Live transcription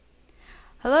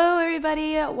Hello,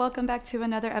 everybody. Welcome back to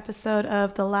another episode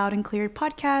of the Loud and Cleared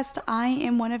podcast. I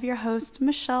am one of your hosts,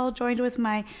 Michelle, joined with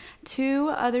my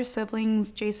two other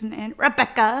siblings, Jason and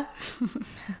Rebecca.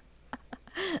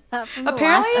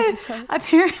 Apparently,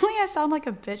 I sound like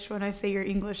a bitch when I say your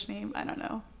English name. I don't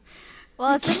know.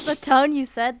 Well, it's just the tone you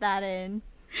said that in.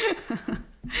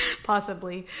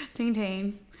 Possibly.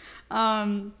 Ting.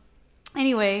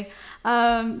 Anyway,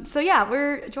 so yeah,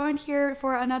 we're joined here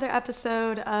for another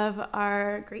episode of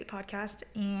our great podcast,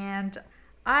 and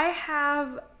I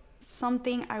have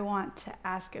something I want to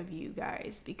ask of you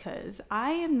guys because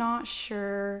I am not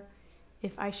sure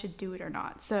if I should do it or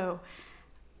not. So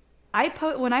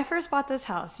when I first bought this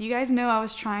house, you guys know I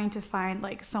was trying to find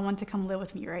like someone to come live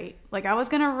with me, right? Like I was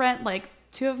gonna rent like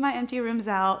 2 of my empty rooms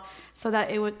out so that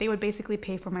they would basically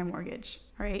pay for my mortgage,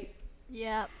 right?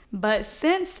 Yep. But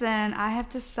since then, I have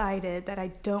decided that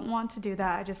I don't want to do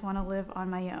that. I just want to live on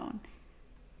my own.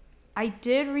 I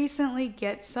did recently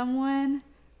get someone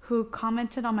who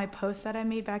commented on my post that I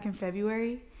made back in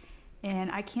February,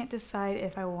 and I can't decide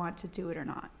if I want to do it or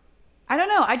not. I don't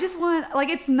know. I just want, like,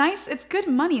 it's nice. It's good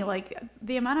money. Like,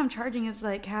 the amount I'm charging is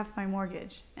like half my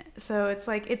mortgage. So it's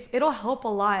like, it'll help a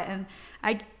lot, and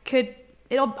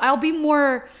I'll be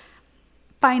more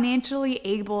financially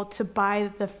able to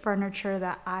buy the furniture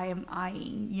that I am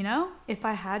eyeing, you know, if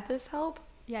I had this help.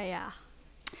 Yeah.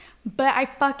 But I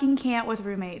fucking can't with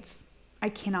roommates. I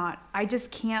cannot. I just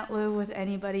can't live with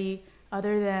anybody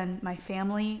other than my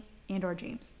family and or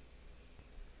James.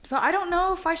 So I don't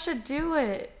know if I should do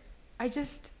it.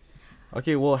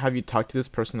 Okay, well, have you talked to this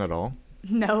person at all?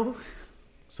 No.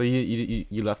 So you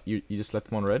just left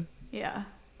them on red? Yeah.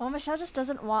 Well, Michelle just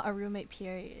doesn't want a roommate,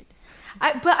 period.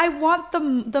 But I want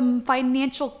the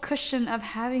financial cushion of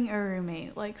having a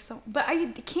roommate. But I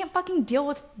can't fucking deal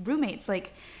with roommates.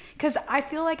 Like, because I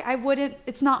feel like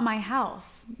it's not my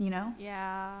house, you know?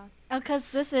 Yeah. Because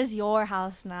this is your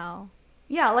house now.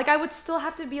 Yeah, like I would still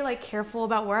have to be like careful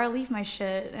about where I leave my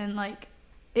shit. And like,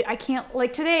 I can't,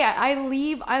 like today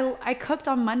I cooked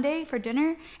on Monday for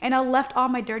dinner and I left all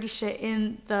my dirty shit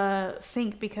in the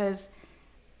sink because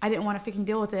I didn't want to freaking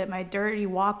deal with it. My dirty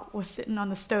wok was sitting on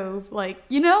the stove. Like,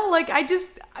 you know, like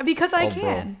because I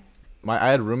can. Bro.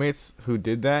 I had roommates who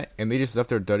did that and they just left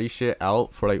their dirty shit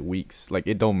out for like weeks. Like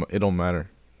it don't matter.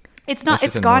 It's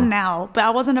gone now, but I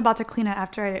wasn't about to clean it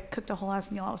after I cooked a whole ass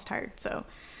meal. I was tired. So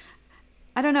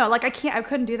I don't know. Like I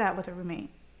couldn't do that with a roommate.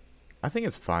 I think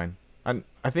it's fine.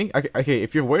 I think, okay,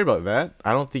 if you're worried about that,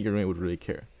 I don't think your roommate would really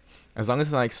care. As long as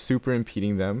it's not like super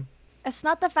impeding them. It's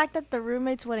not the fact that the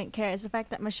roommates wouldn't care. It's the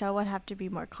fact that Michelle would have to be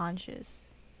more conscious.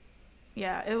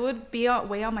 Yeah, it would be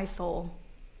weigh on my soul.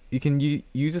 You can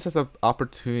use this as an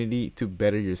opportunity to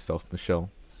better yourself, Michelle.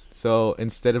 So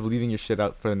instead of leaving your shit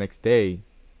out for the next day,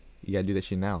 you gotta do that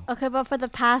shit now. Okay, but for the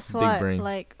past, brain.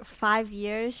 like 5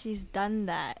 years, she's done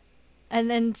that.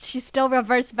 And then she still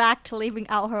reverts back to leaving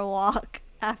out her wok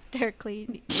after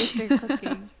cooking.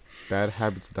 Bad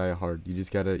habits die hard. You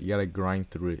gotta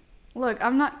grind through it. Look,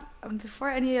 I'm not. Before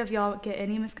any of y'all get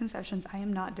any misconceptions, I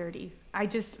am not dirty.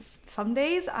 Some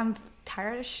days I'm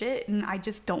tired of shit and I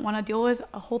just don't want to deal with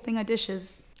a whole thing of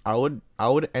dishes. I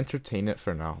would entertain it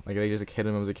for now. Like, they just hit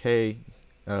him. I was like, hey,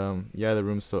 yeah, the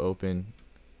room's still open.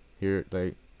 Here,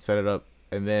 like, set it up.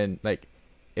 And then, like,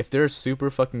 if they're super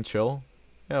fucking chill,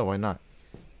 yeah, why not?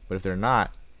 But if they're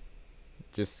not,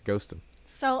 just ghost them.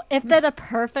 So if they're the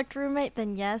perfect roommate,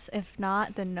 then yes. If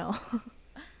not, then no.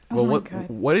 Well, oh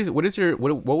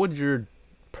what would your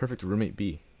perfect roommate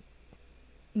be?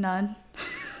 None.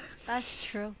 That's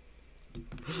true.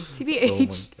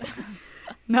 TBH.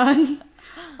 None.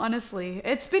 Honestly,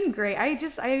 it's been great.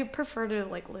 I prefer to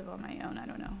like live on my own. I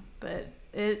don't know, but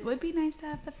it would be nice to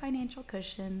have the financial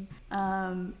cushion.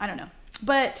 I don't know,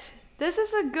 but this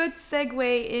is a good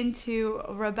segue into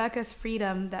Rebecca's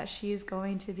freedom that she's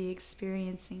going to be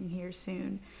experiencing here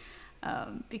soon.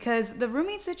 Because the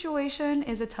roommate situation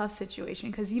is a tough situation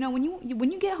because, you know, when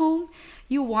you get home,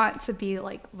 you want to be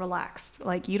like relaxed.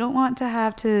 Like you don't want to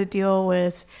have to deal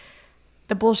with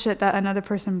the bullshit that another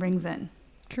person brings in.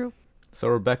 True. So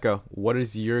Rebecca, what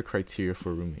is your criteria for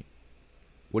a roommate?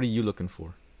 What are you looking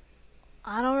for?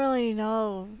 I don't really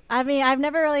know. I mean, I've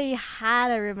never really had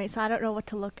a roommate, so I don't know what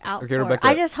to look out for. Rebecca,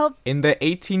 I just hope... In the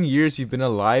 18 years you've been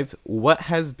alive, what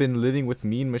has been living with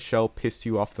me and Michelle pissed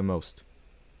you off the most?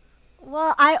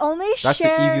 Well, I only That's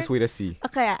the easiest way to see.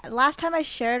 Okay, last time I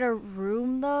shared a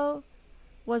room, though,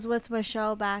 was with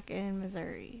Michelle back in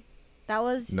Missouri. That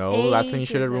was last time you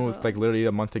shared a room ago. was like literally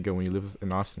a month ago when you lived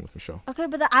in Austin with Michelle. Okay,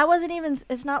 but I wasn't even...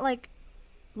 It's not like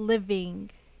living,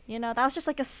 you know? That was just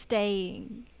like a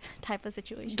staying type of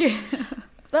situation.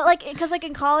 But like, cause like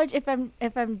in college, if I'm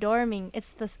dorming,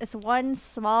 it's one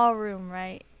small room,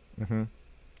 right? Mm-hmm.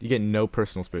 You get no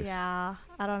personal space. Yeah,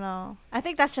 I don't know. I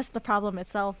think that's just the problem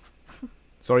itself.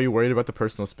 So are you worried about the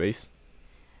personal space?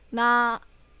 Nah.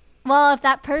 Well, if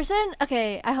that person,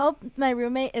 okay, I hope my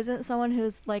roommate isn't someone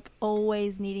who's like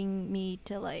always needing me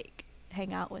to like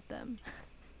hang out with them.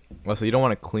 Well, so you don't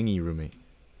want a clingy roommate.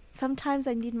 Sometimes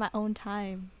I need my own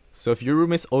time. So if your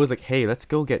roommate's always like, hey, let's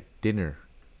go get dinner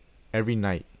every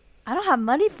night. I don't have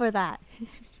money for that.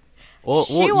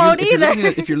 She won't either.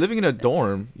 If you're living in a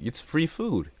dorm, it's free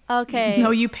food. Okay.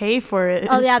 No, you pay for it.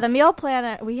 Oh yeah, the meal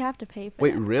plan we have to pay for.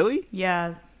 Wait, that. really?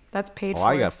 Yeah, that's paid Oh, for.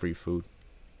 I got free food.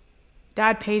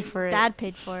 Dad paid for it. Dad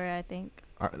paid for it, I think.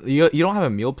 You don't have a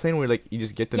meal plan where like you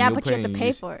just get the Yeah, meal but you plan have to and pay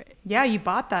use- for it. Yeah, you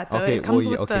bought that though. Okay, It comes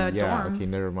well, with okay, the yeah, dorm. okay,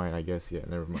 never mind. I guess, yeah,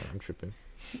 never mind. I'm tripping.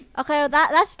 Okay, well,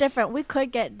 that's different. We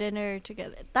could get dinner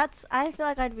together. I feel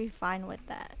like I'd be fine with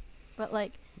that. But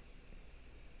like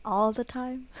all the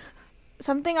time.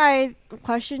 Something I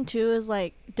question too is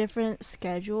like different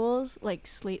schedules, like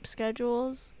sleep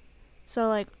schedules. So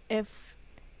like if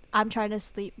I'm trying to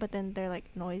sleep but then they're like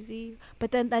noisy.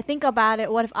 But then I think about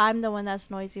it, what if I'm the one that's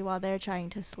noisy while they're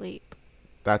trying to sleep?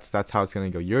 That's how it's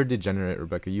gonna go. You're a degenerate,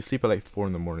 Rebecca. You sleep at like 4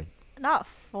 in the morning. Not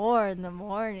 4 in the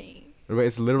morning. Rebecca,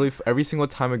 it's literally every single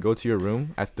time I go to your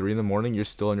room at 3 in the morning, you're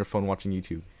still on your phone watching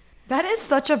YouTube. That is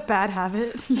such a bad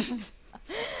habit.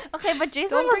 Okay, but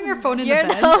Jason Don't bring was, your phone into you're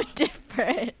bed. no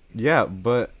different. Yeah,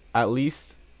 but at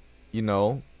least, you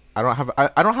know, I don't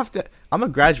have to. I'm a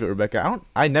graduate, Rebecca.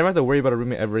 I never have to worry about a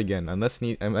roommate ever again, unless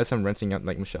I'm renting out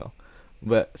like Michelle.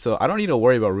 But so I don't need to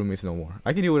worry about roommates no more.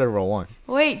 I can do whatever I want.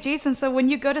 Wait, Jason. So when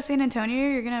you go to San Antonio,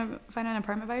 you're gonna find an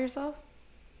apartment by yourself?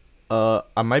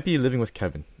 I might be living with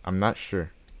Kevin. I'm not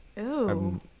sure. Ooh, I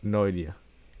have no idea.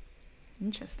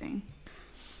 interesting.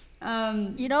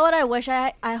 You know what I wish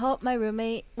I hope my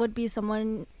roommate would be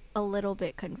someone a little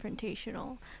bit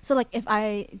confrontational. So like if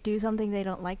I do something they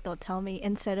don't like, they'll tell me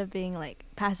instead of being like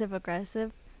passive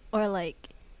aggressive or like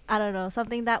I don't know,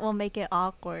 something that will make it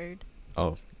awkward.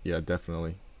 Oh yeah,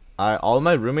 definitely. All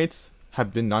my roommates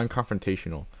have been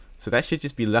non-confrontational, so that should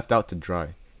just be left out to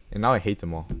dry. And now I hate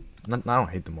them all. I don't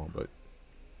hate them all, but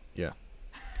yeah.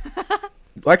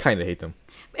 I kind of hate them.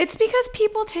 It's because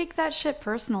people take that shit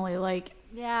personally. Like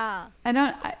Yeah. I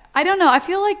don't know. I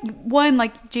feel like one,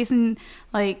 like Jason,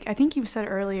 like I think you said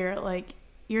earlier, like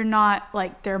you're not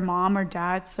like their mom or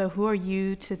dad, so who are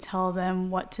you to tell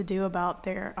them what to do about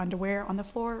their underwear on the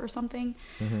floor or something?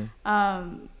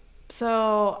 Mm-hmm.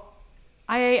 So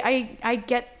I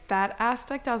get that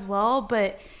aspect as well,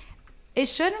 but it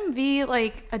shouldn't be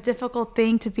like a difficult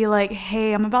thing to be like,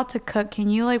 hey, I'm about to cook. Can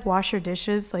you like wash your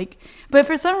dishes? Like, but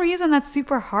for some reason that's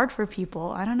super hard for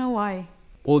people. I don't know why.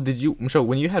 Well, Michelle,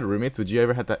 when you had roommates, did you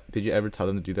ever tell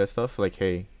them to do that stuff? Like,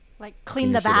 hey, Like Can clean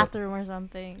you the shut up? bathroom or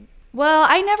something. Well,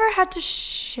 I never had to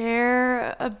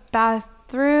share a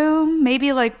bathroom.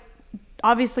 Maybe like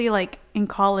obviously like in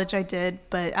college I did,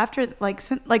 but after like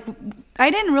I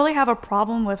didn't really have a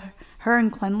problem with her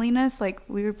and cleanliness. Like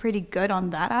we were pretty good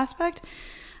on that aspect.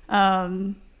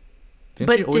 didn't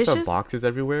But you always have dishes? boxes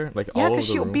everywhere? Like Yeah, all over because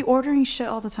the she would room? be ordering shit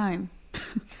all the time.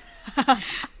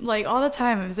 Like all the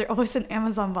time. Is there always an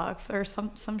Amazon box or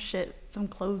some shit, some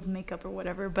clothes, makeup or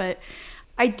whatever. But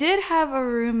I did have a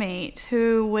roommate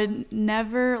who would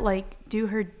never like do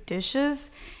her dishes.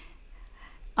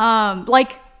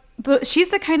 She's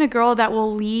the kind of girl that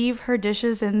will leave her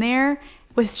dishes in there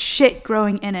with shit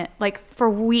growing in it, like for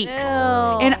weeks. Ew.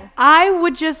 And I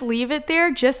would just leave it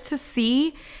there just to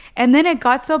see. And then it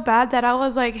got so bad that I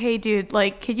was like, hey, dude,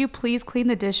 like, could you please clean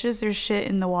the dishes? There's shit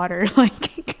in the water.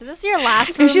 Like, Is this your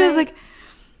last and roommate? she was like,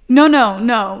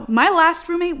 no. My last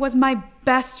roommate was my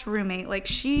best roommate. Like,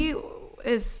 she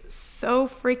is so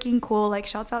freaking cool. Like,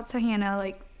 shouts out to Hannah.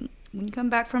 Like, when you come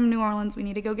back from New Orleans, we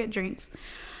need to go get drinks.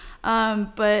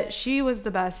 But she was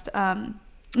the best.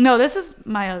 No, this is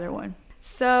my other one.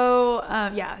 So,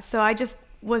 so I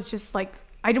was like,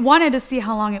 I wanted to see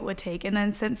how long it would take. And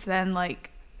then since then, like,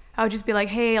 I would just be like,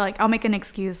 hey, like, I'll make an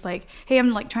excuse. Like, hey,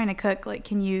 I'm like trying to cook. Like,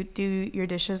 can you do your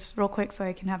dishes real quick so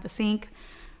I can have the sink?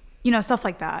 You know, stuff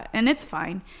like that. And it's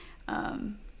fine.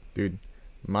 Dude,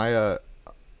 my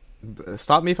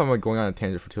stop me if I'm like going on a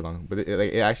tangent for too long, but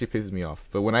it actually pisses me off.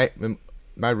 But when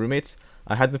my roommates,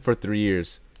 I had them for 3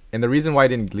 years, and the reason why I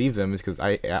didn't leave them is because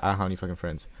I don't have any fucking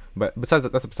friends. But that's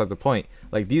besides the point.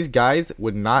 Like, these guys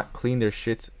would not clean their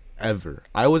shits ever.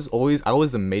 I was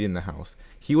the maid in the house.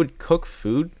 He would cook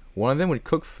food. One of them would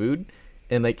cook food,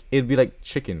 and like it'd be like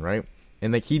chicken, right?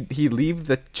 And like he'd leave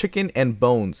the chicken and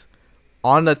bones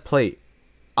on that plate,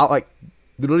 out like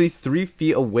literally 3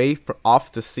 feet away from off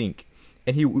the sink.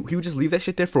 and he would just leave that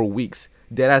shit there for weeks,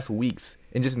 dead ass weeks,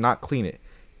 and just not clean it.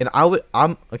 And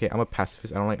I'm a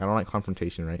pacifist. I don't like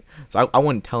confrontation, right? So I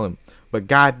wouldn't tell him. But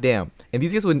goddamn, and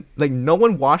these guys would like, no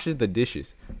one washes the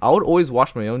dishes. I would always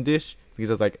wash my own dish because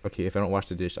I was like, okay, if I don't wash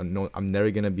the dish, I'm never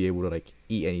gonna be able to like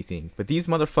eat anything. But these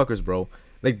motherfuckers, bro,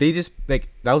 like they just like,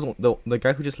 that was the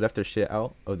guy who just left their shit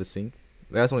out of the sink.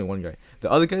 That's only one guy. The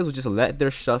other guys would just let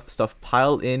their stuff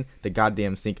pile in the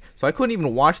goddamn sink. So I couldn't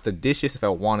even wash the dishes if I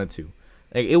wanted to.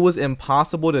 Like, it was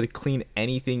impossible to clean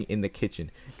anything in the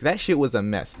kitchen. That shit was a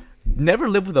mess. Never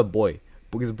live with a boy,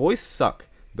 because boys suck.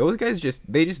 Those guys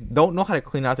they just don't know how to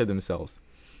clean after themselves.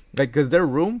 Like, because their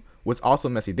room was also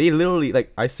messy. They literally,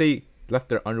 like, I say, left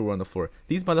their underwear on the floor.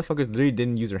 These motherfuckers literally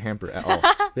didn't use their hamper at all.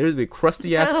 There was the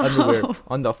crusty ass underwear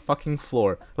on the fucking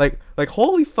floor. Like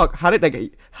holy fuck, how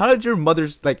did your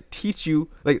mothers like teach you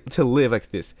like to live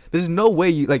like this? There's no way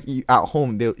you at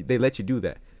home they let you do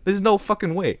that. There's no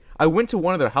fucking way. I went to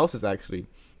one of their houses actually,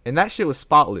 and that shit was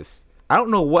spotless. I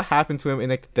don't know what happened to him in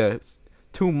like the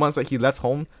 2 months that he left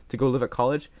home to go live at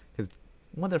college. Cause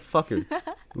motherfucker,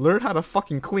 learn how to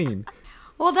fucking clean.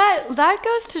 Well, that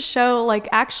goes to show, like,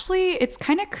 actually, it's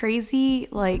kind of crazy,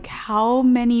 like, how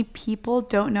many people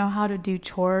don't know how to do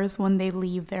chores when they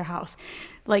leave their house.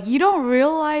 Like, you don't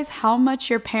realize how much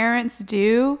your parents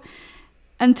do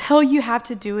until you have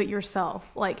to do it yourself.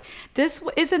 Like, this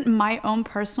isn't my own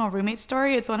personal roommate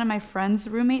story. It's one of my friend's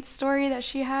roommate story that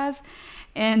she has.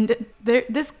 And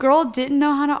this girl didn't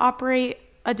know how to operate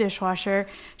a dishwasher.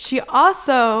 She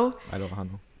also... I don't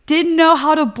know. Didn't know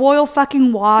how to boil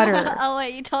fucking water. Oh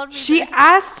wait, you told me. She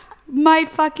asked my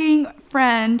fucking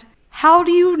friend, "How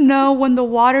do you know when the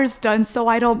water's done so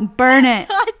I don't burn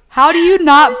it? How do you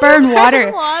not burn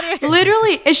water?"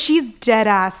 Literally, she's dead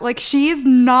ass. Like, she's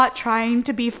not trying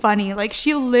to be funny. Like,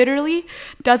 she literally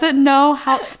doesn't know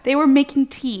how. They were making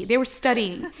tea. They were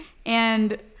studying,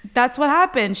 and that's what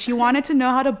happened. She wanted to know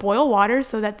how to boil water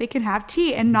so that they can have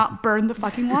tea and not burn the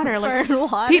fucking water. Like, burn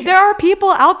water. There are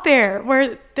people out there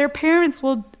where their parents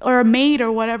will, or a maid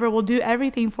or whatever, will do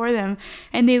everything for them,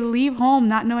 and they leave home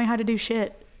not knowing how to do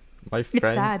shit. It's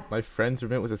sad. My friend's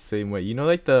roommate was the same way. You know,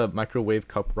 like the microwave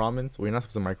cup ramen? Well, you're not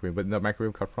supposed to microwave, but the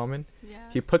microwave cup ramen? Yeah.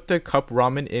 He put the cup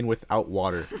ramen in without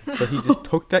water. So he just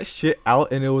took that shit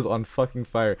out and it was on fucking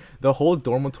fire. The whole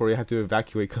dormitory had to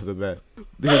evacuate because of that.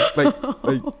 Because,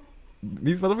 like,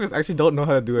 these motherfuckers actually don't know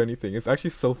how to do anything. It's actually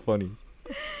so funny.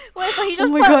 Wait, so he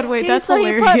just that's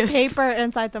hilarious. He put paper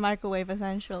inside the microwave,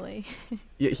 essentially.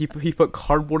 Yeah, he put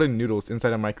cardboard and noodles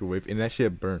inside a microwave and that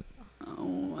shit burnt. Oh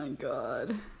my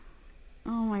god.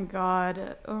 Oh my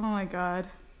god. Oh my god.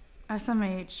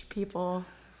 SMH people.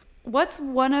 What's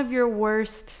one of your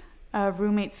worst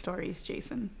roommate stories,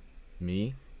 Jason?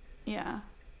 Me? Yeah.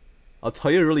 I'll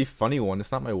tell you a really funny one.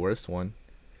 It's not my worst one.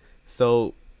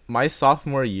 So, my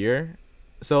sophomore year,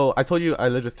 so I told you I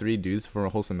lived with 3 dudes for a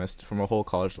whole semester, from a whole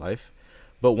college life.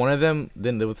 But one of them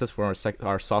didn't live with us for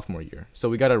our sophomore year. So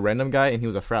we got a random guy, and he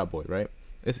was a frat boy, right?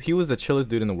 He was the chillest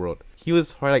dude in the world. He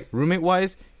was probably, like,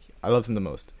 roommate-wise, I loved him the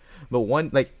most.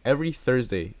 But every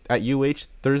Thursday at UH,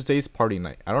 Thursday's party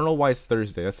night. I don't know why it's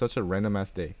Thursday. That's such a random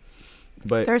ass day.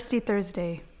 But Thirsty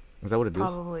Thursday. Is that what it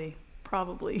is?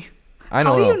 Probably. I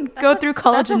don't know. How do you go through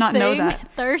college and not know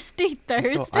that? Thirsty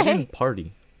Thursday. So I didn't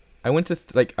party. I went to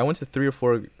 3 or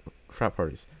 4 frat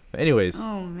parties. But anyways.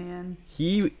 Oh man.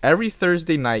 Every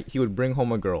Thursday night he would bring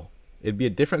home a girl. It'd be a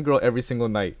different girl every single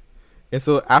night. And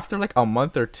so after like a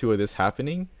month or 2 of this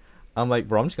happening, I'm like,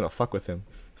 bro, I'm just gonna fuck with him.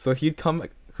 So he'd come.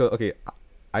 Okay,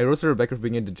 I roasted Rebecca for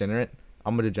being a degenerate.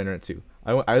 I'm a degenerate too.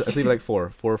 I think like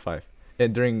 4 or 5,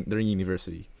 and during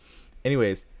university.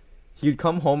 Anyways, he'd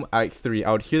come home at like 3.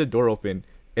 I would hear the door open,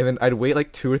 and then I'd wait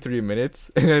like 2 or 3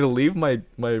 minutes, and I'd leave my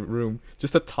room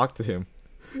just to talk to him.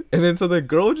 And then so the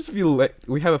girl would just be like,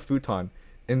 we have a futon,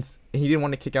 and he didn't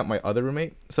want to kick out my other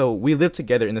roommate, so we lived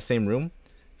together in the same room.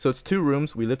 So it's 2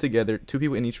 rooms. We lived together, 2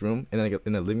 people in each room, and then like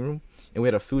in the living room, and we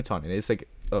had a futon, and it's like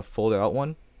a folded out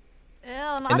one. Ew,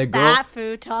 not that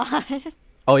futon.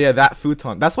 Oh yeah, that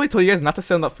futon. That's why I told you guys not to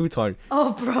sit on that futon.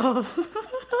 Oh, bro.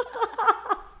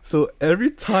 So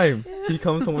every time he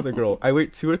comes home with a girl, I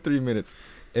wait 2 or 3 minutes,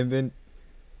 and then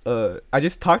I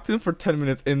just talk to him for 10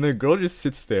 minutes, and the girl just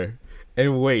sits there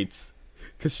and waits.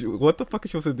 Cause what the fuck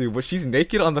is she supposed to do? But she's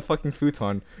naked on the fucking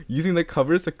futon, using the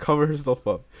covers to cover herself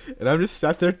up, and I'm just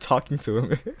sat there talking to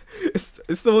him. It's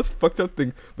the most fucked up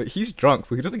thing. But he's drunk,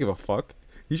 so he doesn't give a fuck.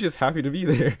 He's just happy to be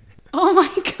there. Oh my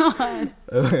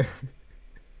god.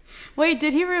 Wait,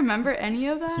 did he remember any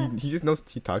of that? He just knows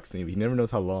he talks to me, but he never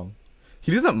knows how long.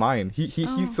 He doesn't mind. He's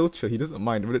Oh. so chill. He doesn't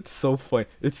mind, but it's so fun.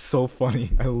 It's so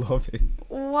funny. I love it.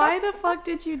 Why the fuck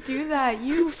did you do that?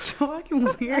 You so fucking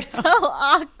weird. So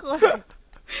awkward.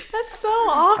 That's so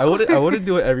awkward. I wouldn't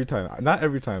do it every time. Not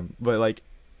every time, but like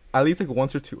at least like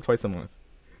once or twice a month.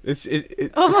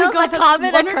 It Oh my That was god, a that's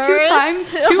common 1 or 2 occurrence.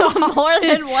 times too More often.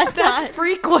 than one That's time.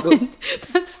 frequent.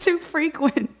 That's too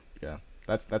frequent. yeah.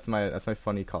 That's my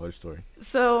funny college story.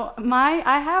 So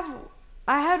I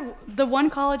had the one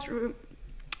college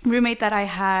roommate that I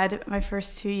had my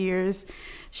first 2 years.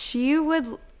 She would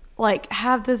like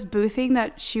have this boo thing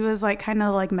that she was like kind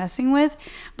of like messing with,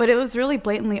 but it was really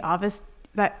blatantly obvious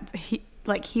that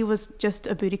he was just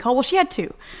a booty call. Well, she had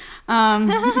two.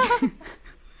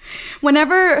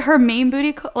 Whenever her main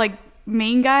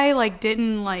main guy like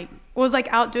didn't like was like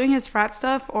out doing his frat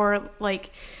stuff or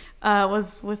like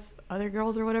was with other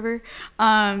girls or whatever,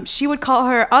 she would call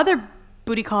her other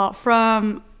booty call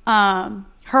from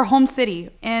her home city.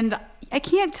 And I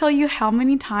can't tell you how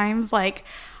many times like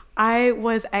I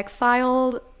was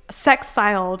sexiled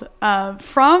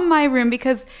from my room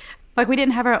because like we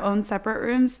didn't have our own separate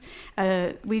rooms.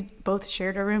 We both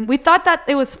shared a room. We thought that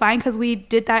it was fine because we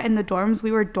did that in the dorms.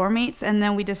 We were dorm mates, and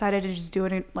then we decided to just do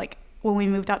it like when we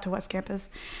moved out to West Campus.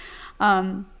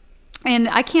 And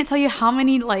I can't tell you how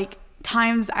many like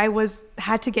times I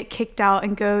had to get kicked out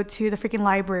and go to the freaking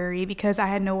library because I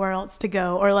had nowhere else to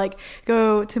go, or like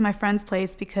go to my friend's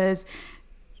place because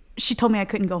she told me I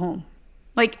couldn't go home.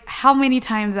 Like how many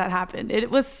times that happened.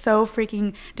 It was so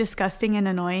freaking disgusting and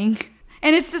annoying.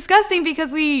 And it's disgusting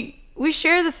because we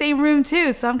share the same room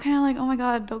too. So I'm kind of like, oh my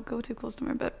God, don't go too close to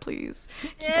my bed, please.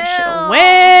 Keep that shit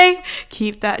away.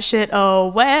 Keep that shit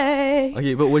away.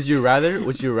 Okay, but would you rather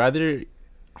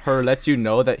her let you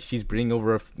know that she's bringing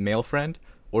over a male friend,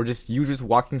 or just you just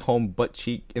walking home butt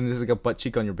cheek and there's like a butt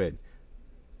cheek on your bed?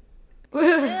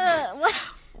 What?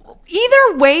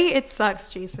 Either way, it sucks,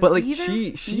 Jason. But like either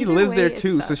she lives way, there it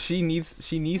too, so sucks. she needs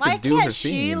Why to do her can't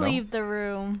thing. she You know? leave the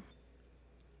room?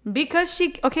 Because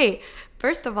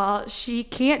first of all, she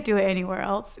can't do it anywhere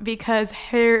else because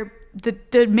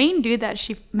the main dude that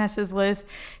she messes with,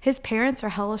 his parents are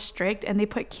hella strict and they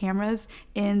put cameras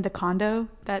in the condo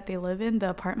that they live in, the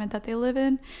apartment that they live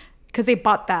in, because they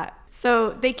bought that.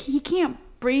 So he can't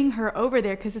bring her over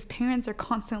there because his parents are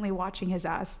constantly watching his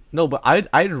ass. No, but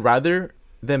I'd rather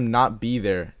them not be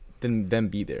there than them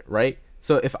be there, right?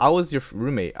 So if I was your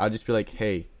roommate, I'd just be like,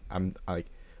 hey, I'm like,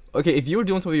 okay, if you were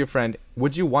doing something with your friend,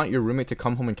 would you want your roommate to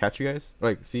come home and catch you guys? Or,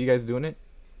 like, see you guys doing it?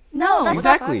 No, that's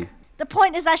Exactly. not. The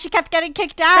point is that she kept getting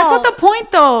kicked out. That's not the point,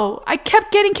 though. I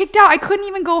kept getting kicked out. I couldn't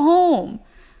even go home.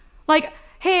 Like,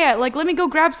 hey, like, let me go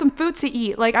grab some food to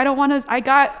eat. Like, I don't want to. I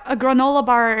got a granola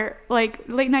bar, like,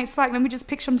 late night snack. Let me just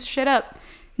pick some shit up.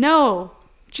 No,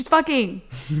 she's fucking.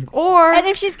 Or And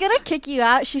if she's gonna kick you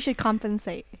out, she should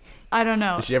compensate. I don't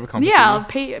know. Does she ever compensate Yeah, you?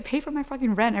 I'll pay for my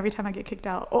fucking rent every time I get kicked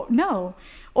out. Oh no,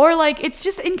 or like it's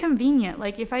just inconvenient.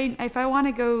 Like if I want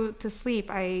to go to sleep,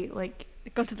 I like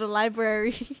Go to the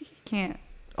library. can't.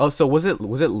 Oh, so was it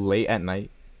late at night?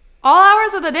 All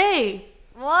hours of the day.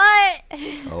 What?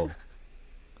 Oh.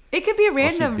 It could be she's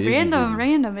random, busy.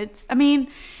 random. It's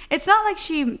not like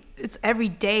it's every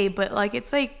day, but like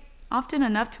it's like often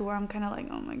enough to where I'm kind of like,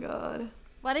 oh my God,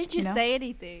 Why didn't you You know? say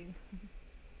anything?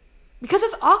 because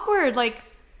it's awkward. Like,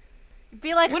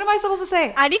 Be like, what am I supposed to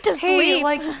say? I need to Hey, sleep.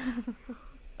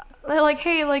 like,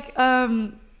 hey, like,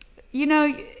 you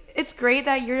know, it's great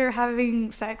that you're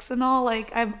having sex and all.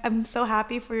 Like, I'm so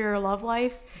happy for your love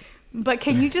life, but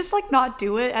can you just like not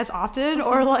do it as often,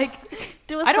 or like,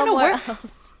 Do it I don't know somewhere where-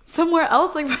 else. somewhere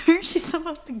else? Like, where is she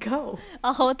supposed to go?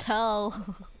 A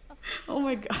hotel. Oh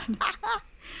my God.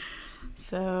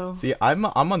 So See, I'm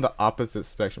on the opposite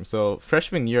spectrum. So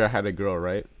freshman year, I had a girl,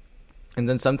 right? And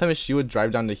then sometimes she would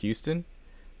drive down to Houston,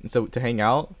 and so to hang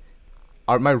out.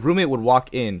 My roommate would walk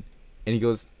in, and he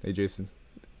goes, "Hey, Jason,"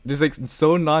 just like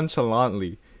so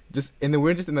nonchalantly, and then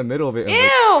we're just in the middle of it. And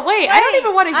ew. Wait, I don't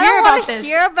even want to I hear don't about wanna this.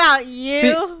 hear about you.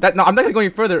 see that? No, I'm not gonna go any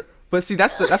further. But see,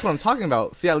 that's what I'm talking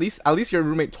about. See, at least your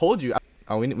roommate told you.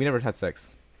 Oh, we never had sex.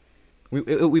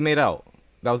 We made out.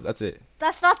 That's it.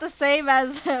 That's not the same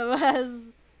as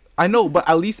I know, but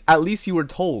at least you were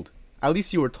told. At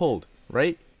least you were told,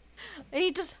 right?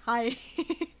 he just hi.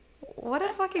 What a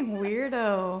fucking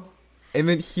weirdo. And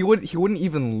then he wouldn't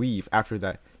even leave after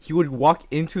that. He would walk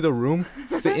into the room,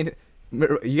 sit in.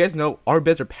 You guys know our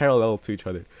beds are parallel to each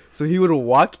other, so he would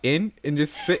walk in and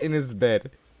just sit in his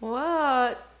bed.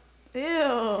 What? Ew.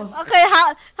 Okay,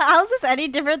 how's this any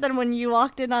different than when you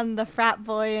walked in on the frat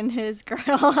boy and his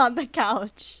girl on the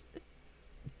couch?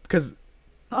 Cause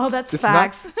Oh, that's It's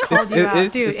facts. Called you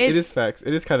out, dude. It is facts.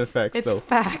 It is kind of facts, it's though.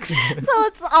 facts. So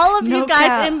it's all of No you guys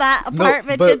cap. in that No,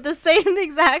 apartment but- did the same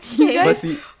exact You thing. But guys,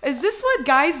 see, is this what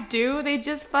guys do? They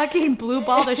just fucking blue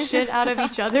ball the shit out of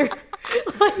each other.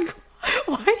 Like,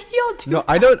 why do y'all do? no,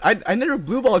 I don't. I never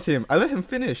blue balled him. I let him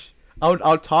finish.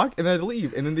 I'll talk and then I'd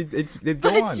leave, and then they'd go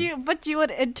on. But you would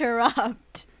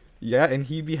interrupt Yeah, and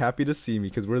he'd be happy to see me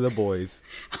because we're the boys.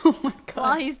 Oh my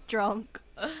while god. he's drunk.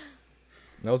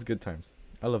 That was good times.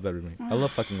 I love that roommate. I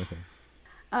love fucking with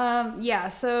him. Yeah,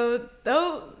 so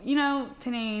though, you know,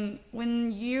 Tanane,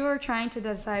 when you are trying to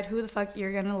decide who the fuck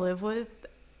you're gonna live with,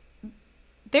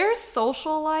 their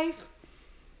social life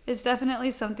is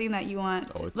definitely something that you want.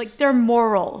 Oh, it's- Like their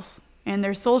morals and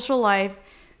their social life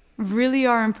really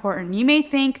are important. You may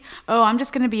think, oh, I'm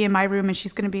just gonna be in my room and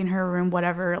she's gonna be in her room,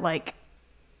 whatever, like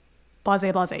blase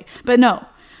blase. But no,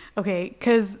 okay,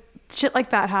 because shit like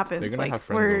that happens. They're gonna like have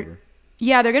friends over.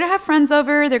 yeah, they're gonna have friends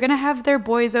over. They're gonna have their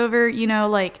boys over. You know,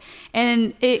 like,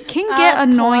 and it can get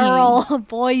annoying. Plural,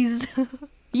 boys.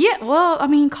 Yeah, well, I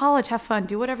mean, college, have fun,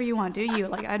 do whatever you want, do you?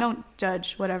 Like, I don't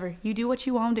judge. Whatever you do, what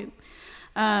you want to do.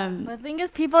 The thing is,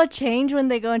 people change when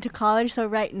they go into college. So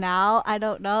right now, I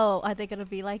don't know. I think it'll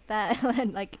be like that,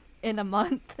 like in a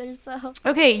month or so.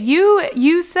 Okay,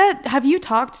 you said, have you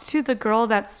talked to the girl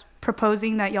that's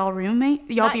proposing that y'all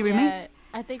Not be roommates? yet.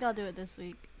 I think I'll do it this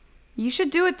week. You should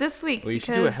do it this week. Well, you should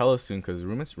do it because- hella soon because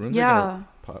rooms Yeah.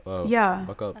 are gonna Yeah.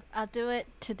 buck up. I'll do it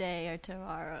today or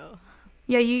tomorrow.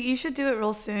 Yeah, you should do it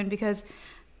real soon because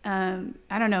I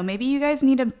don't know, maybe you guys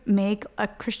need to make a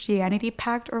Christianity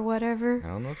pact or whatever. I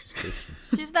don't know. It's just Christian.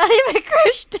 She's not even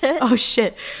Christian. Oh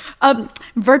shit.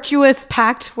 Virtuous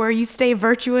pact where you stay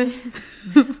virtuous.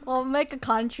 We'll make a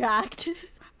contract.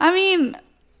 I mean,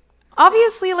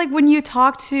 obviously like when you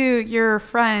talk to your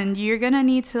friend, you're going to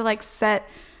need to like set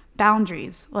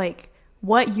boundaries, like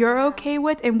what you're okay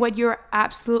with and what you're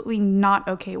absolutely not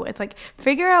okay with. Like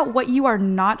figure out what you are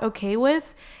not okay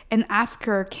with and ask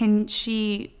her, can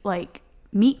she like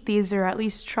meet these or at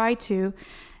least try to,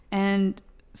 and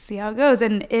see how it goes.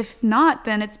 And if not,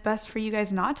 then it's best for you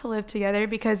guys not to live together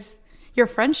because your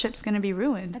friendship's going to be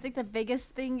ruined. I think the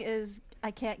biggest thing is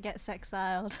I can't get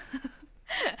sexiled.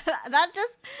 That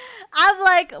just, I'm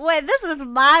like, wait, this is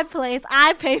my place.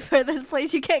 I pay for this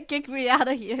place. You can't kick me out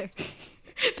of here.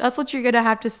 That's what you're gonna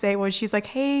have to say when she's like,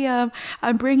 "Hey,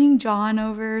 I'm bringing John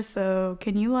over, so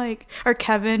can you like," or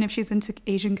Kevin if she's into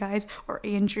Asian guys, or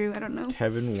Andrew, I don't know.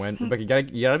 Kevin Wen. But you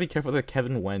gotta be careful of the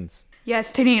Kevin Wens.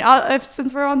 Yes, Tanine.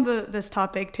 Since we're on this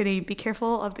topic, Tanine, be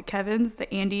careful of the Kevins, the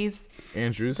Andys,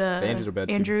 Andrews. the The Andrews are bad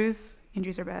too.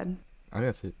 Andrews are bad. I think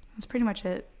that's it. That's pretty much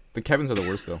it. The Kevins are the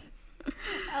worst though.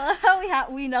 I love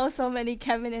how we know so many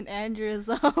Kevin and Andrews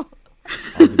though. Oh,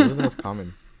 dude, those are the most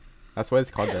common. That's why it's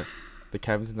called that. The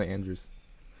Kevins and the Andrews.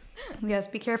 Yes,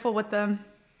 be careful with them.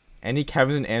 Any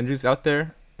Kevins and Andrews out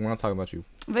there? We're not talking about you.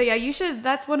 But yeah, you should.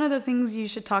 That's one of the things you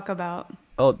should talk about.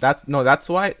 Oh, that's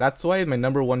why my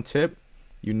number one tip: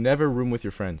 you never room with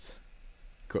your friends.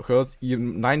 Cause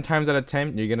 9 times out of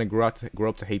 10 you're gonna grow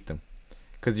up to hate them,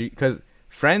 cause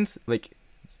friends, like,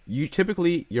 you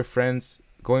typically, your friends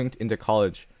going into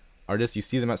college are just, you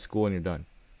see them at school and you're done.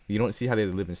 You don't see how they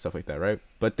live and stuff like that, right?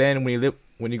 But then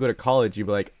when you go to college, you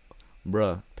be like,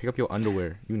 bruh, pick up your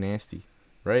underwear, you nasty,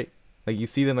 right? Like, you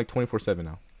see them like 24/7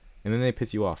 now, and then they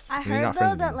piss you off. I and you're heard not though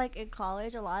friends that anymore. like in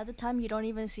college, a lot of the time you don't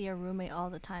even see your roommate all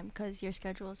the time because your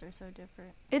schedules are so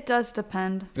different. It does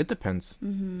depend. It depends.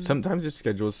 Sometimes your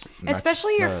schedules match-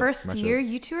 Especially your match first up. year,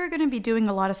 you two are going to be doing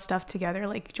a lot of stuff together,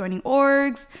 like joining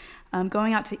orgs,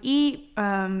 going out to eat,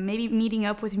 maybe meeting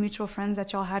up with mutual friends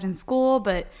that y'all had in school,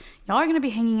 but y'all are going to be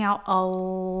hanging out a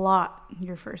lot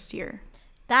your first year.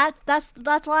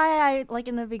 That's why I like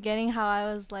in the beginning how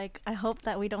I was like, I hope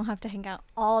that we don't have to hang out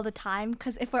all the time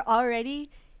because if we're already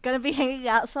gonna be hanging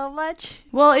out so much.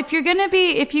 Well, if you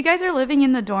guys are living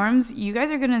in the dorms, you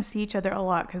guys are going to see each other a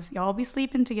lot because y'all will be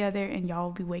sleeping together and y'all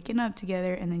will be waking up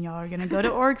together, and then y'all are going to go to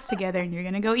orgs together, and you're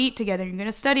going to go eat together, you're going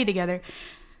to study together,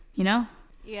 you know?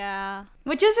 Yeah.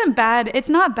 Which isn't bad. It's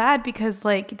not bad because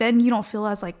like then you don't feel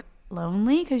as like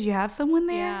lonely because you have someone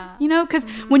there. Yeah. You know, because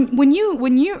when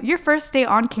your first day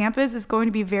on campus is going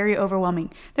to be very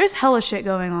overwhelming. There's hella shit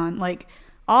going on. Like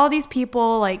all these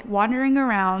people like wandering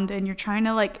around, and you're trying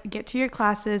to like get to your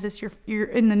classes. You're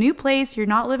in the new place. You're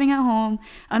not living at home.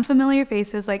 Unfamiliar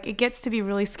faces. Like it gets to be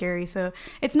really scary. So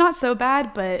it's not so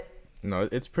bad, but No,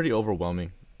 it's pretty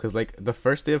overwhelming. Cause like the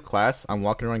first day of class, I'm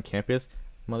walking around campus,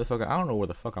 motherfucker, I don't know where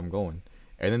the fuck I'm going.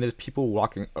 And then there's people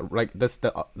walking, like that's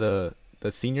the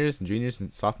seniors and juniors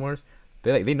and sophomores.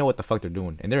 They know what the fuck they're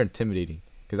doing, and they're intimidating.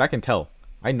 Cause I can tell,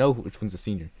 I know which one's a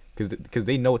senior, cause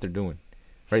they know what they're doing.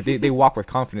 right? They walk with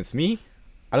confidence. Me,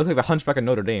 I look like the Hunchback of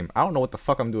Notre Dame. I don't know what the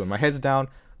fuck I'm doing. My head's down,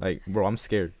 like, bro, I'm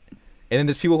scared. And then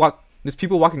there's people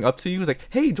walking up to you, it's like,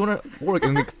 hey, join our org,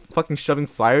 and like fucking shoving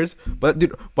flyers. But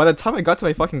dude, by the time I got to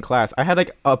my fucking class, I had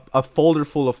like a folder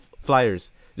full of flyers.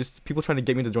 Just people trying to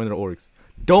get me to join their orgs.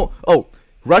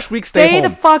 Rush week, stay home. the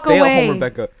fuck stay away. Stay at home,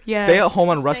 Rebecca. Yes. Stay at home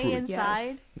on Rush Stay week.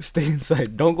 inside. Stay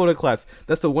inside. Don't go to class.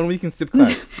 That's the 1 week you can skip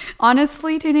class.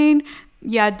 Honestly, Janine,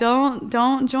 yeah, don't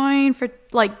join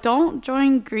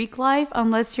Greek life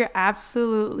unless you're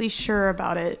absolutely sure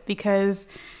about it, because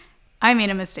I made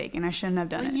a mistake and I shouldn't have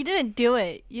done it. You didn't do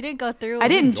it. You didn't go through. I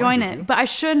didn't join, join did you? it, but I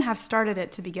shouldn't have started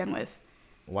it to begin with.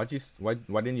 Why didn't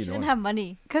you You join? didn't have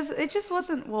money. Because it just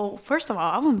wasn't, well, first of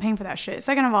all, I wasn't paying for that shit.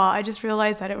 Second of all, I just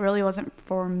realized that it really wasn't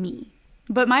for me.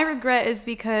 But my regret is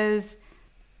because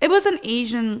it was an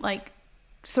Asian, like,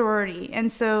 sorority.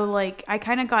 And so, like, I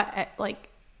kind of got, like,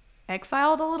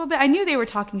 exiled a little bit. I knew they were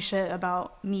talking shit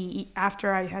about me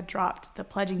after I had dropped the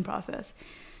pledging process.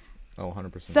 Oh,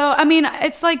 100%. So, I mean,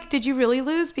 it's like, did you really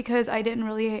lose? Because I didn't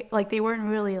really, like, they weren't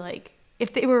really, like,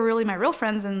 if they were really my real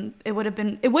friends, then it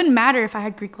wouldn't matter if I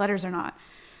had Greek letters or not.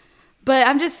 But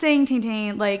I'm just saying,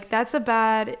 Ting, like, that's a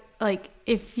bad, like,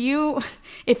 if you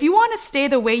want to stay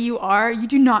the way you are, you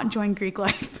do not join Greek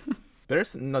life. There's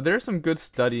some good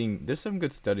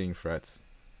studying frats.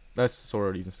 That's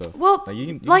sororities and stuff. Well, you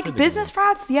can like try to business do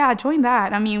frats, yeah, join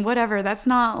that. I mean, whatever. That's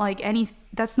not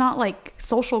like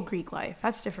social Greek life.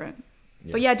 That's different.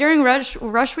 Yeah. But yeah, during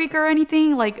rush week or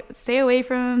anything, like, stay away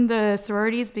from the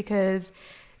sororities because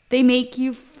they make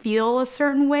you feel a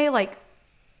certain way, like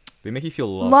They make you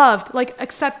feel loved. like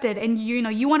accepted, and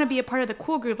you want to be a part of the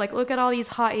cool group. Like, look at all these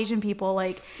hot Asian people,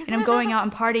 like, and I'm going out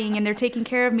and partying and they're taking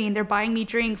care of me and they're buying me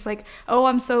drinks, like, oh,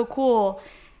 I'm so cool.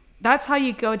 That's how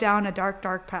you go down a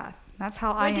dark path. That's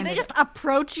how I Wait, did ended they just up.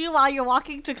 approach you while you're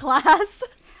walking to class?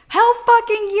 Hell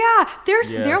fucking yeah.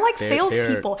 Yeah, They're like they're-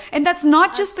 salespeople. And that's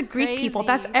not just the That's Greek people. crazy.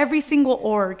 That's every single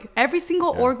org. Every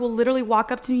single Yeah. org will literally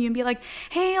walk up to you and be like,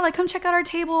 hey, like, come check out our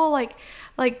table. Like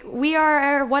we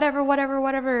are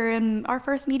whatever. And our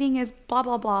first meeting is blah,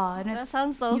 blah, blah. And That it's,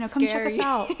 sounds so come check us scary.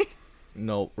 out.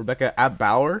 No, Rebecca, at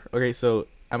Bauer, okay, so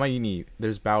at my uni,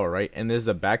 there's Bauer, right? And there's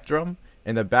the back drum,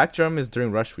 and the back drum is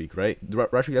during rush week, right?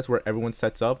 Rush week, that's where everyone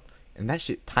sets up, and that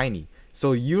shit tiny.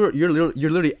 So you're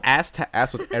literally ass to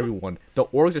ass with everyone. The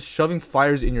org's just shoving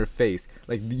flyers in your face.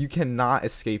 Like, you cannot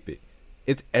escape it.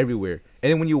 It's everywhere.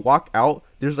 And then when you walk out,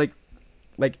 there's like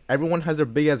everyone has their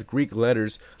big ass Greek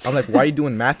letters. I'm like, why are you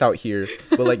doing math out here?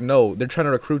 But like, no, they're trying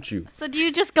to recruit you. So do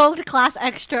you just go to class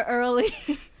extra early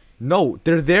No,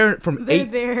 they're there from They're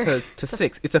 8 there. to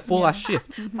 6. It's a full ass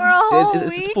shift. for a whole It's a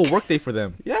week? full work day for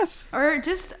them. Yes. Or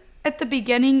just at the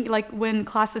beginning, like when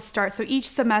classes start. So each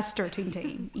semester,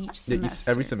 Ting, each Yeah,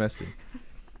 semester. every semester.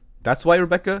 That's why,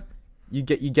 Rebecca, you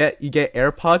get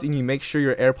AirPods, and you make sure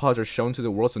your AirPods are shown to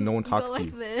the world so no one Go talks to like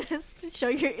you. this. Show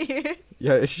your ear.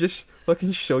 Yeah, it's just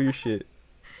fucking show your shit.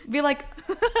 Be like,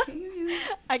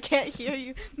 I can't hear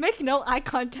you. Make no eye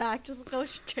contact. Just go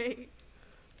straight.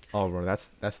 Oh, bro,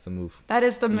 that's the move. that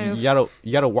is the move. You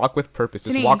gotta walk with purpose.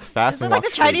 Just Janine, walk fast is and it like walk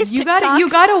the straight. Chinese You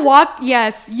TikToks? gotta walk.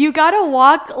 Yes, you gotta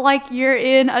walk like you're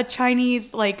in a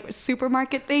Chinese like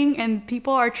supermarket thing, and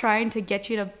people are trying to get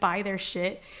you to buy their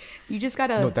shit. You just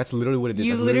gotta. No, that's literally what it is.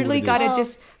 you That's literally literally what it is. gotta Oh.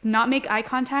 just not make eye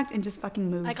contact and just fucking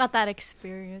move. I got that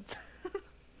experience.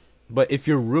 But if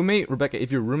your roommate, Rebecca,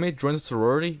 if your roommate joins a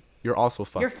sorority, you're also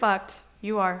fucked. You're fucked.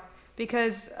 You are,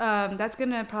 because that's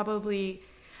gonna probably.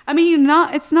 I mean,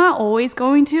 it's not always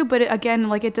going to, but again,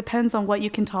 like, it depends on what you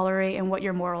can tolerate and what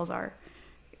your morals are.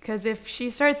 Because if she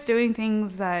starts doing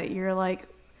things that you're like,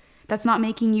 that's not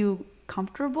making you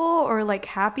comfortable or like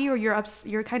happy, or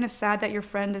you're kind of sad that your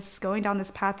friend is going down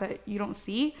this path that you don't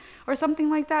see, or something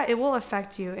like that, it will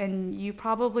affect you, and you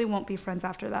probably won't be friends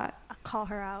after that. I'll call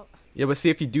her out. Yeah, but see,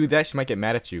 if you do that, she might get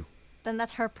mad at you. Then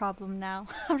that's her problem now.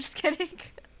 I'm just kidding.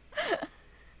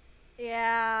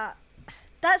 Yeah.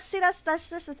 That's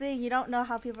just the thing. You don't know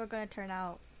how people are going to turn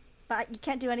out. But you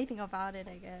can't do anything about it,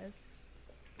 I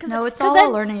guess. No, it's all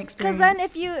a learning experience. Because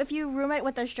then if you roommate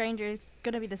with a stranger, it's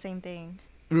going to be the same thing.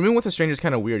 Rooming with a stranger is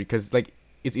kind of weird because, like,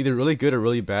 it's either really good or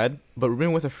really bad. But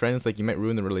rooming with a friend is like you might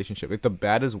ruin the relationship. Like, the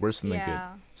bad is worse than the good.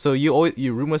 Yeah. So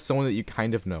you room with someone that you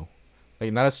kind of know,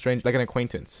 like not a stranger, like an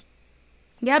acquaintance.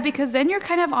 Yeah, because then you're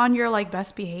kind of on your like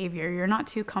best behavior. You're not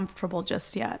too comfortable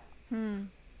just yet.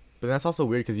 But that's also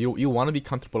weird because you want to be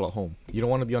comfortable at home. You don't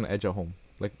want to be on the edge at home.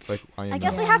 Like I am. I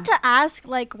guess now. we have to ask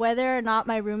like whether or not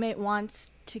my roommate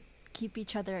wants to keep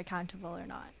each other accountable or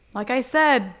not. Like I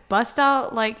said, bust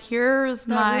out, like, here's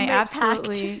The my roommate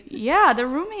absolutely, yeah, the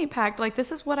roommate pact. Like,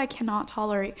 this is what I cannot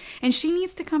tolerate. And she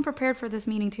needs to come prepared for this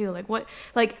meeting too. Like, what,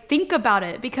 like, think about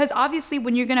it. Because obviously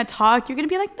when you're going to talk, you're going to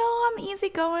be like, no, I'm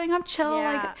easygoing, I'm chill.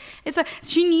 Yeah. Like, it's a,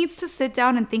 she needs to sit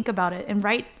down and think about it and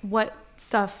write what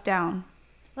stuff down.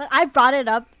 Like, I brought it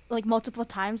up like multiple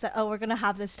times that, oh, we're gonna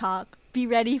have this talk. Be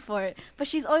ready for it. But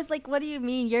she's always like, what do you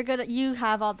mean? You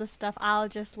have all this stuff. I'll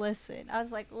just listen. I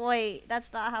was like, wait,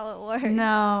 that's not how it works.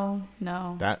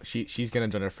 No. That she's gonna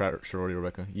join our frat sorority,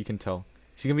 Rebecca. You can tell.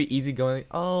 She's gonna be easygoing.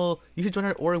 Oh, you should join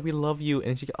our org. We love you.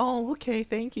 And she go, oh, okay,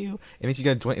 thank you. And then she's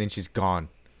gonna join, and then she's gone.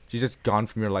 She's just gone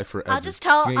from your life forever. I'll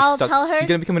tell her. She's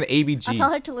gonna become an ABG. I'll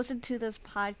tell her to listen to this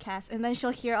podcast, and then she'll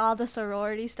hear all the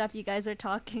sorority stuff you guys are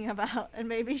talking about, and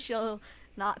maybe she'll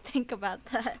not think about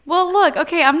that. Well, look,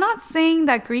 okay, I'm not saying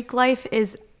that Greek life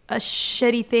is a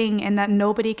shitty thing and that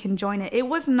nobody can join it. It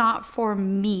was not for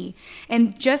me.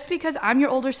 And just because I'm your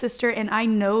older sister and I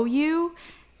know you,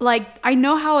 like, I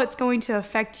know how it's going to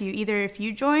affect you, either if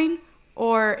you join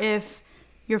or if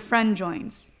your friend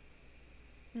joins.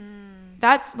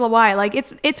 That's why. Like,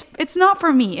 it's not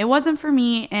for me. It wasn't for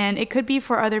me, and it could be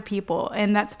for other people,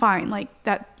 and that's fine. Like,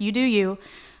 that, you do you.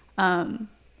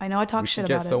 I know I talk shit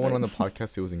about it. We should get someone on the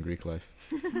podcast who was in Greek life.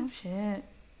 Oh shit.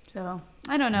 So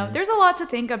I don't know. There's a lot to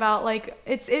think about. Like,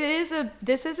 this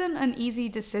isn't an easy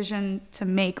decision to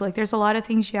make. Like, there's a lot of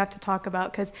things you have to talk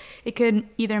about because it could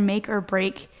either make or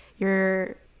break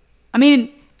your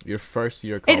first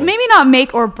year of college. It maybe not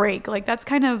make or break. Like, that's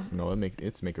kind of no,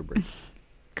 it's make or break.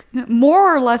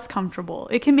 More or less comfortable.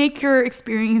 It can make your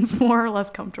experience more or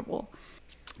less comfortable.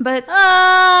 But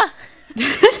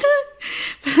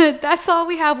that's all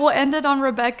we have. We'll end it on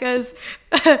Rebecca's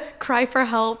cry for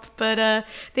help. But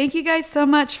thank you guys so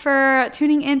much for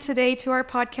tuning in today to our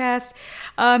podcast.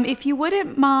 If you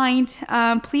wouldn't mind,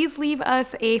 please leave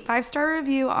us a 5-star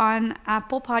review on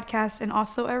Apple Podcasts and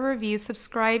also a review.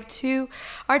 Subscribe to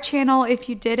our channel if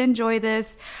you did enjoy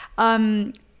this.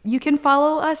 You can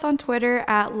follow us on Twitter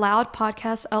at Loud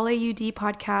Podcast, LAUD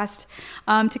Podcast,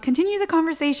 to continue the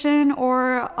conversation,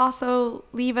 or also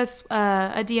leave us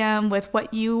a DM with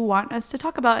what you want us to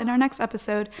talk about in our next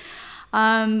episode.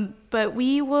 But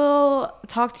we will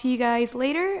talk to you guys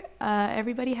later.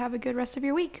 Everybody have a good rest of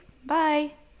your week.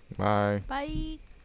 Bye. Bye. Bye.